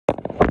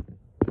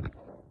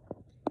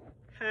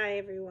Hi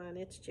everyone,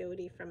 it's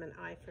Jody from An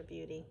Eye for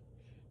Beauty,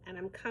 and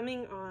I'm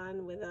coming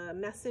on with a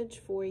message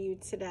for you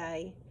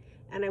today.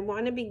 And I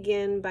want to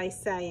begin by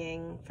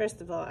saying, first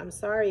of all, I'm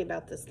sorry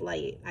about this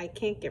light. I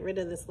can't get rid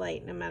of this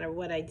light no matter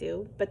what I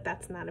do, but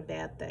that's not a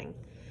bad thing,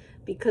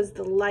 because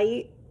the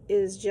light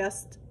is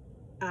just,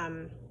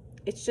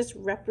 it's just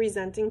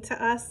representing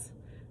to us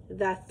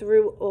that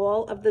through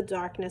all of the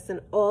darkness and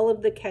all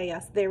of the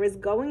chaos, there is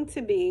going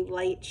to be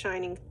light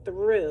shining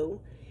through.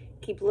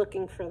 Keep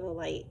looking for the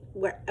light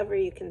wherever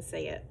you can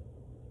see it.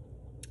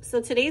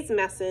 So today's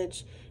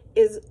message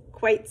is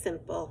quite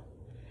simple.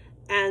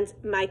 And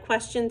my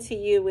question to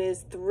you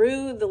is,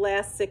 through the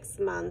last 6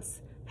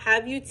 months,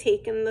 have you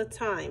taken the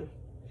time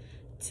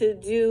to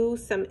do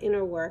some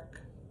inner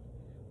work,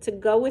 to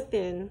go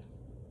within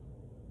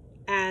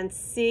and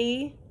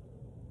see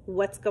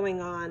what's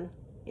going on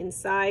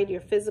inside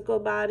your physical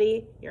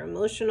body, your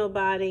emotional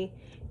body,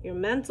 your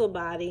mental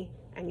body,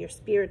 and your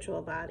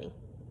spiritual body?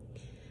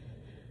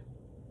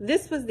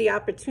 This was the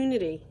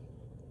opportunity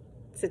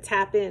to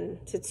tap in,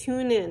 to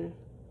tune in,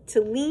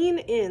 to lean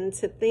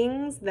into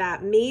things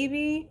that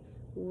maybe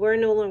were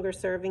no longer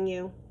serving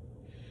you,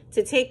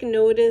 to take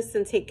notice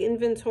and take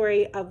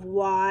inventory of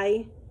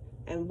why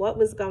and what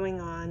was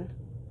going on.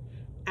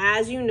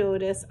 As you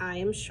notice, I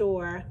am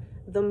sure,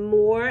 the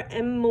more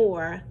and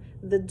more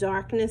the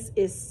darkness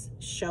is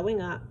showing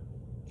up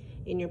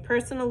in your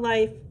personal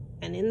life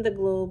and in the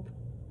global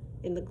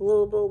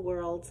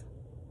world.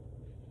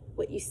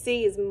 What you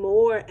see is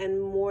more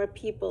and more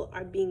people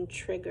are being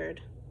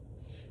triggered.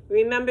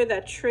 Remember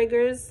that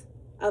triggers,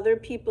 other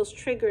people's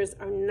triggers,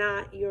 are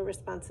not your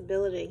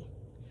responsibility.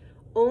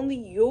 Only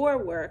your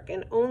work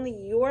and only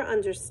your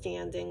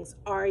understandings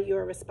are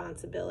your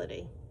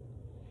responsibility.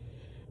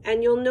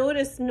 And you'll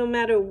notice no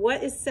matter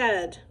what is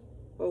said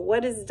or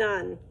what is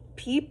done,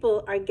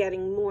 people are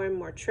getting more and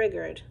more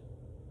triggered.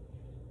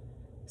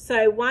 So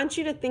I want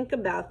you to think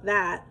about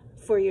that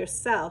for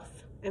yourself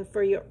and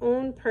for your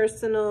own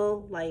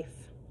personal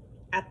life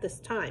at this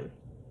time.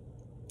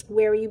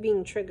 Where are you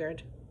being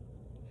triggered?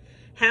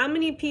 How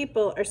many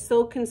people are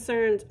so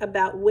concerned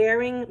about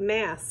wearing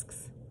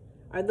masks?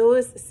 Are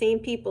those same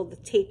people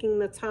that taking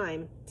the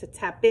time to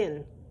tap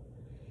in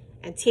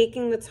and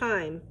taking the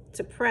time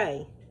to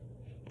pray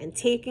and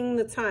taking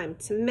the time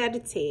to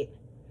meditate?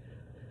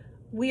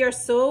 We are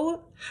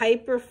so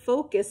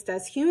hyper-focused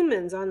as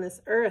humans on this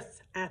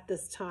earth at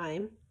this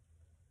time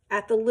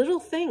at the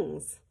little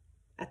things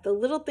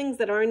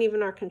that aren't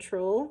even our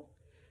control,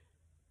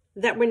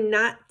 that we're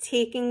not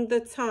taking the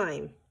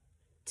time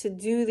to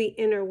do the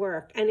inner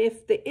work. And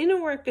if the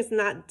inner work is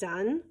not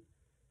done,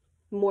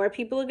 more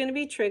people are going to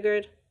be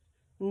triggered,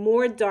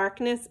 more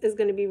darkness is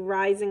going to be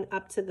rising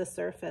up to the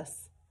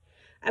surface.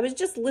 I was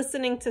just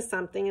listening to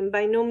something, and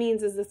by no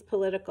means is this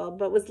political,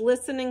 but was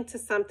listening to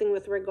something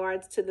with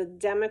regards to the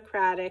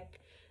Democratic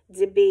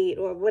debate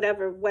or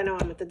whatever went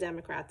on with the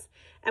Democrats.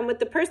 And what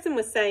the person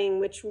was saying,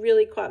 which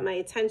really caught my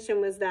attention,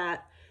 was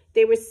that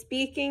they were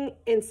speaking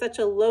in such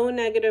a low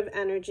negative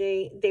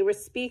energy. They were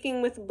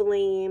speaking with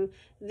blame.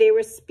 They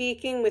were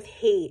speaking with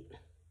hate.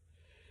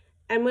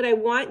 And what I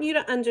want you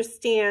to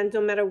understand, no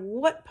matter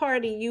what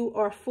party you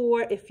are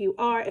for, if you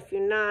are, if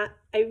you're not,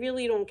 I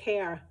really don't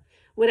care.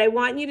 What I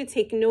want you to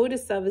take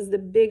notice of is the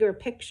bigger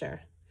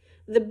picture.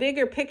 The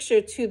bigger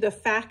picture to the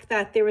fact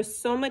that there is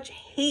so much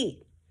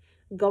hate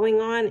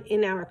going on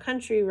in our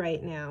country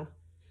right now.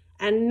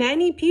 And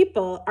many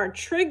people are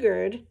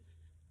triggered,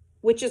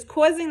 which is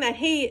causing that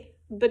hate.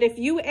 But if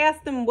you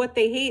ask them what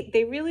they hate,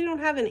 they really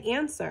don't have an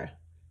answer.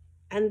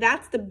 And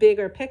that's the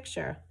bigger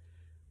picture.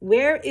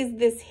 Where is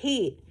this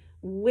hate?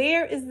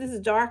 Where is this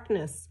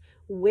darkness?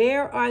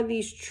 Where are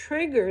these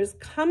triggers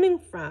coming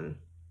from?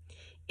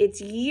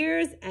 It's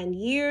years and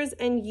years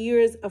and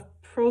years of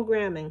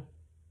programming.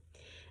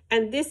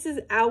 And this is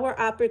our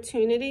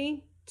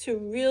opportunity to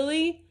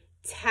really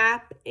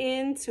tap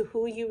into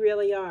who you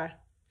really are,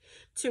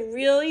 to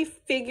really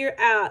figure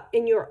out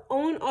in your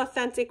own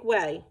authentic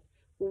way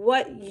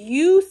what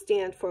you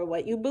stand for,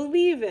 what you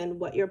believe in,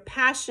 what you're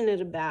passionate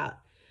about.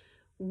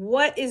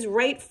 What is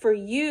right for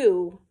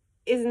you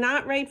is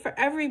not right for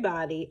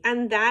everybody,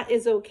 and that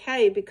is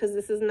okay, because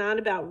this is not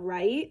about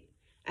right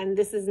and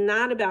this is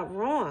not about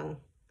wrong.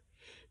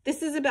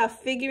 This is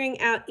about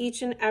figuring out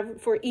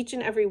for each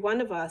and every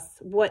one of us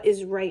what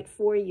is right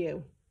for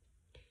you,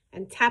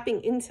 and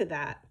tapping into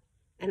that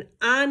and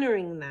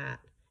honoring that,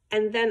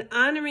 and then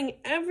honoring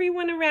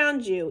everyone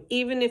around you,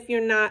 even if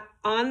you're not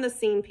on the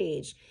same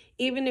page,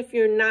 even if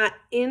you're not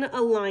in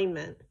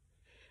alignment.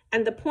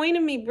 And the point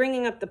of me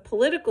bringing up the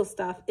political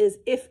stuff is,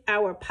 if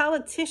our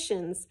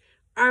politicians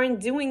aren't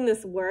doing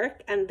this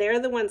work and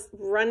they're the ones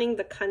running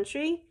the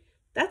country,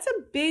 that's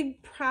a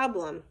big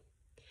problem.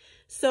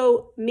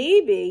 So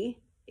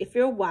maybe if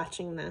you're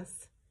watching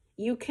this,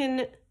 you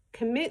can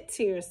commit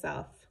to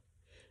yourself,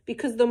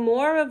 because the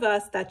more of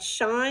us that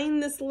shine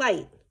this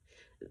light,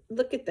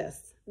 look at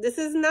this. This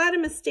is not a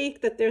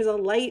mistake that there's a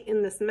light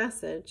in this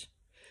message.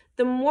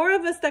 The more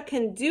of us that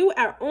can do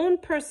our own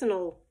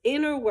personal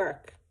inner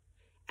work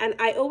And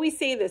I always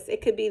say this,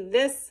 it could be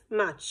this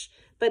much,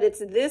 but it's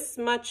this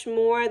much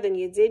more than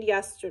you did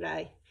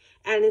yesterday.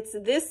 And it's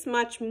this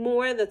much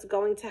more that's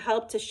going to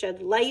help to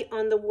shed light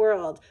on the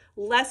world,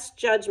 less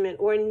judgment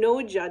or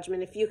no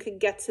judgment if you could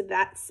get to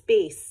that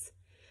space.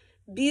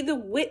 Be the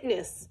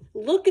witness.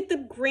 Look at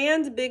the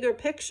grand, bigger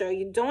picture.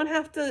 You don't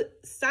have to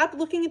stop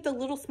looking at the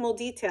little small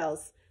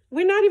details.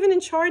 We're not even in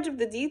charge of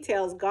the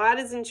details. God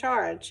is in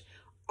charge.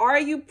 Are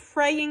you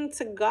praying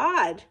to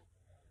God?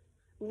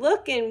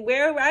 Look, in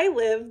where I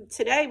live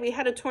today, we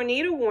had a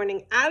tornado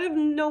warning out of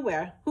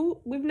nowhere.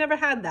 We've never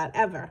had that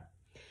ever.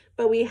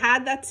 But we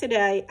had that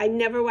today. I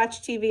never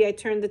watched TV. I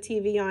turned the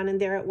TV on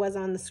and there it was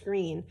on the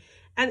screen.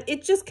 And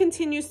it just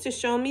continues to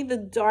show me the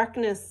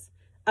darkness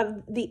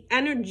of the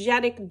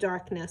energetic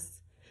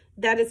darkness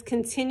that is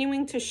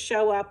continuing to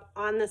show up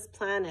on this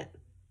planet.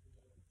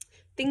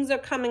 Things are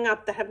coming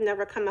up that have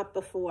never come up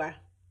before.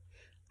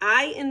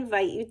 I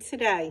invite you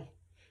today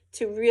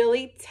to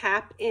really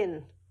tap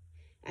in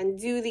and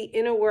do the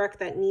inner work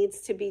that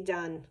needs to be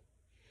done.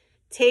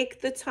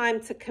 Take the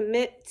time to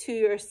commit to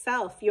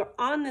yourself. You're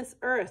on this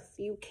earth.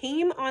 You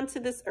came onto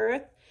this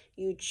earth.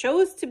 You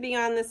chose to be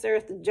on this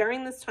earth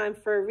during this time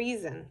for a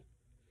reason.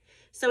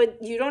 So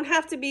you don't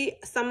have to be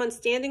someone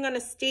standing on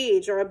a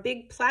stage or a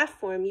big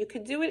platform. You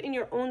could do it in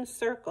your own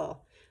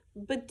circle.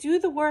 But do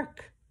the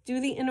work.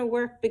 Do the inner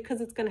work because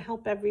it's going to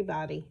help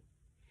everybody.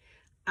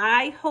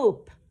 I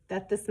hope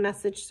that this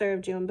message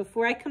served you. And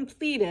before I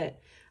complete it,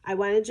 I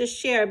want to just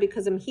share,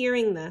 because I'm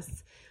hearing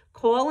this,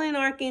 call in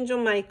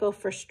Archangel Michael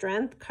for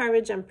strength,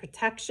 courage, and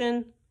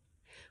protection.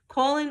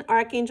 Call in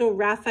Archangel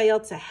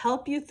Raphael to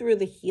help you through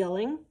the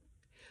healing.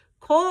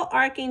 Call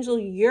Archangel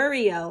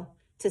Uriel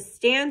to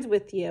stand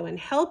with you and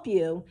help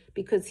you,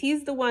 because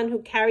he's the one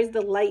who carries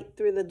the light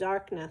through the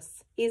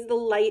darkness. He's the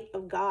light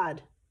of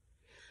God.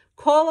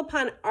 Call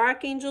upon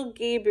Archangel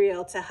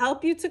Gabriel to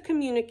help you to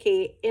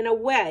communicate in a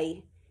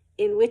way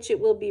in which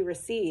it will be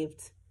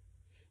received.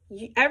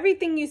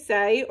 Everything you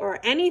say or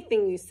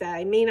anything you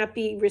say may not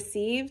be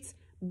received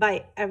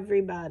by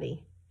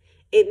everybody.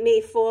 It may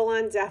fall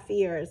on deaf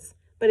ears,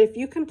 but if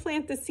you can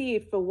plant the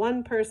seed for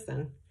one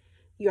person,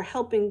 you're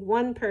helping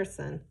one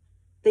person,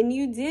 then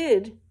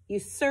you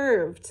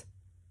served.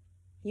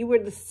 You were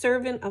the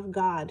servant of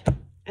God.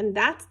 And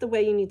that's the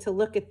way you need to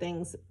look at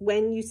things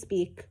when you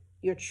speak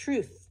your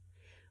truth.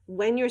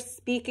 When you're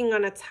speaking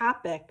on a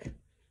topic,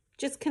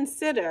 just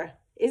consider,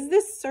 is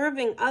this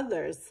serving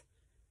others?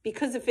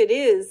 Because if it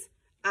is,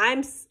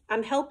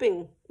 I'm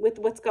helping with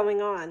what's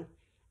going on,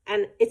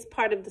 and it's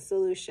part of the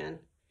solution.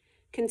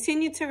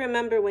 Continue to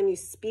remember when you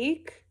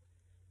speak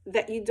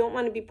that you don't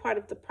want to be part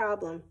of the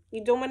problem.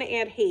 You don't want to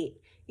add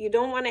hate. You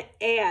don't want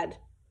to add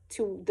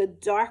to the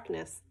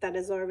darkness that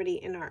is already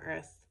in our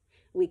earth.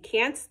 We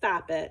can't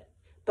stop it,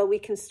 but we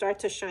can start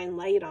to shine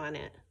light on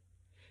it.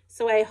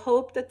 So I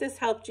hope that this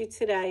helped you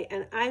today,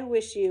 and I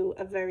wish you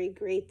a very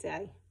great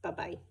day.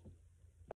 Bye-bye.